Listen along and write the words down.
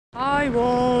Hi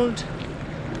world,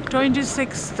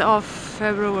 26th of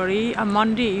February, a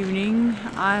Monday evening.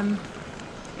 I'm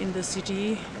in the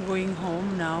city going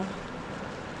home now.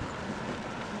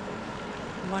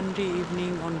 Monday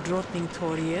evening on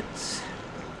Drottningtorget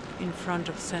in front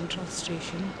of Central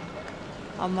Station.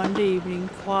 A Monday evening,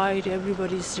 quiet,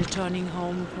 everybody's returning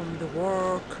home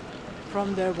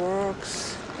from their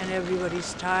works, and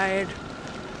everybody's tired,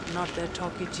 not that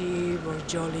talkative or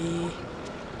jolly.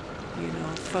 You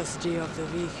know, first day of the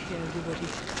week, everybody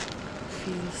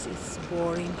feels it's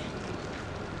boring.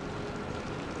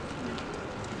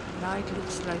 Night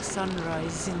looks like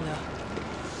sunrise in the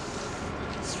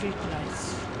street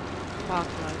lights, park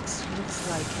lights.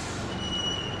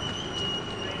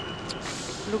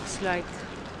 Looks like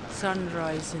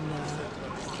sunrise in the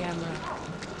camera.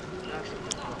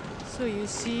 So you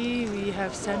see, we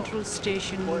have Central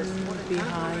Station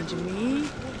behind me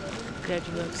that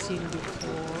you have seen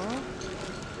before,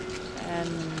 and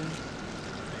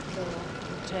the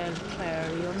Hotel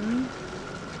Clarion.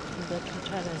 That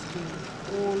hotel has been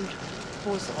old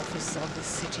post office of the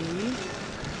city.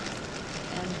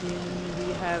 And then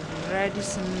we have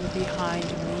Radisson behind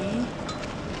me,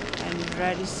 and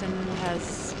Radisson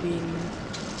has been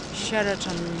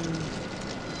Sheraton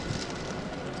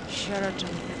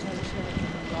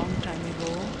a long time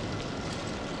ago.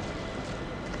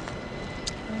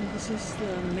 And this is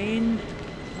the main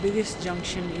biggest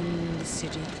junction in the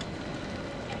city.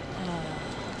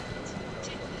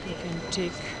 You can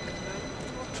take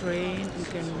train, you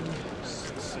can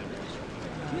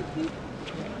take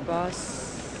bus,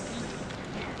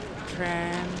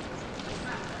 tram,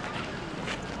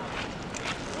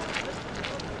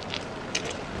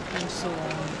 and so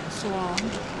on.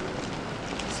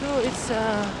 So it's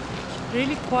a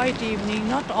really quiet evening.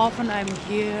 Not often I'm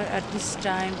here at this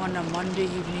time on a Monday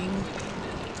evening,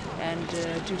 and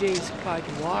today is quite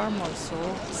warm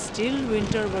also. Still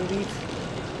winter, but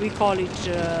we call it.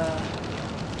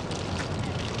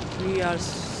 We are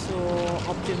so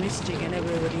optimistic, and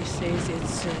everybody says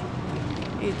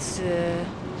it's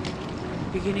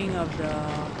beginning of the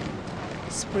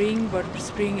spring, but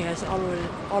spring has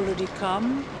already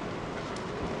come.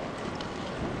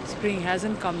 Spring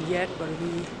hasn't come yet, but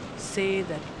we say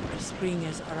that spring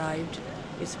has arrived.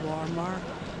 It's warmer.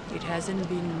 It hasn't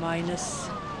been minus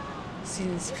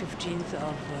since 15th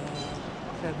of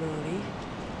February.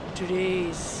 Today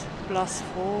is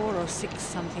 +4 or 6,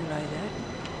 something like that.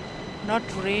 Not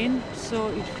rain, so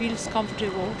it feels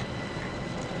comfortable.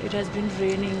 It has been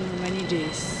raining many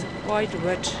days, quite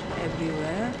wet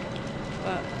everywhere.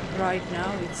 But right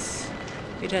now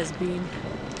it has been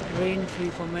rain-free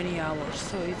for many hours,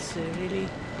 so it's really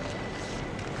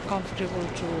comfortable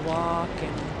to walk,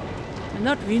 and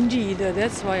not windy either.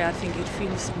 That's why I think it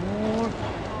feels more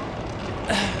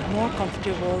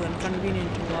comfortable and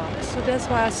convenient to walk. So that's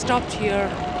why I stopped here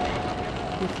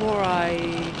before I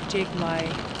take my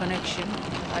connection.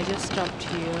 I just stopped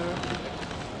here.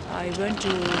 I went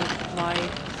to my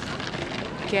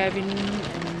cabin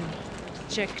and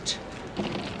checked a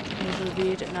little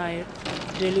bit, and I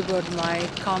delivered my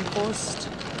compost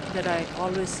that I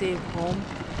always save home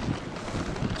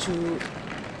to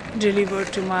deliver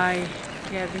to my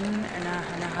cabin, and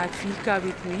I have fika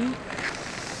with me,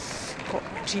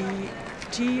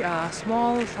 tea,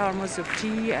 small thermos of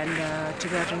tea, and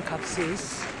Tibetan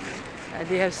cupses.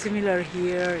 They have similar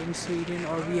here in Sweden,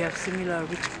 or we have similar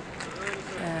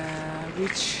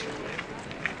which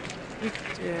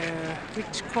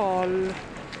called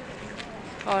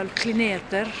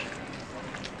klineter.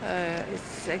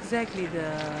 It's exactly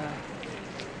the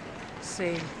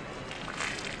same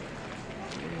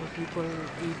people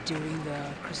eat during the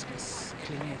Christmas,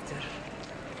 klineter.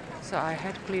 So I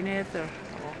had klineter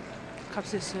or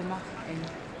kapsesuma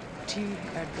and tea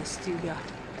at the stuga.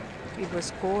 It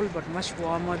was cold but much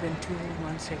warmer than 2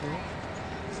 months ago.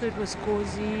 So it was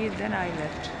cozy. Then I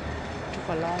left, took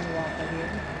a long walk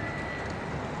again.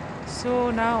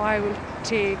 So now I will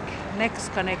take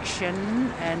next connection,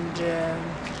 and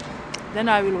then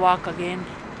I will walk again.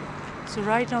 So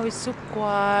right now it's so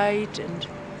quiet and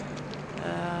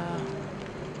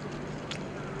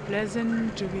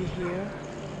pleasant to be here.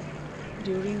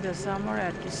 During the summer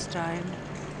at this time,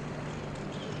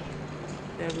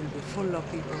 there will be full of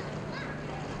people,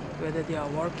 whether they are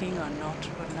working or not.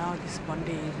 But now this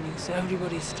Monday evening, so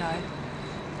everybody is tired.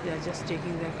 They are just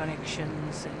taking their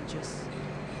connections and just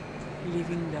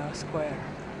leaving the square.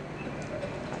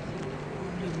 I think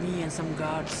only me and some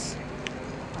guards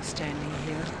are standing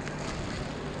here.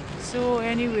 So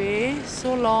anyway,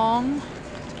 so long.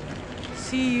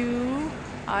 See you.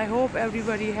 I hope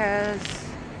everybody has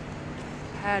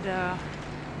had a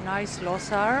Nice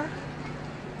Losar.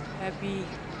 Happy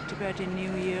Tibetan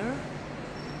New Year.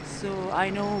 So I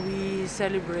know we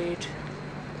celebrate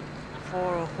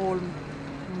for a whole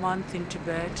month in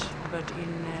Tibet, but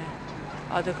in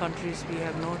other countries we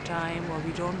have no time, or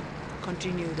we don't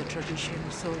continue the tradition.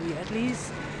 So we at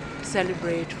least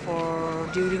celebrate for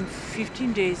during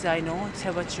 15 days, I know,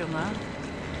 Tsevachunga.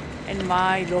 And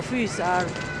my lofus are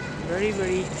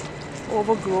very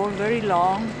overgrown, very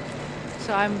long.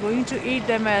 So I'm going to eat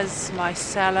them as my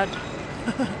salad,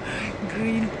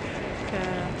 green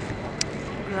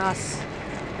grass,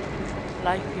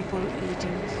 like people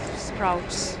eating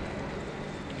sprouts.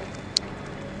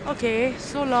 Okay,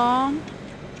 so long.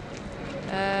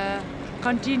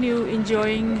 Continue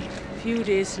enjoying few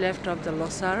days left of the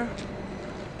Losar,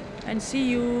 and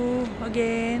see you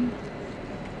again.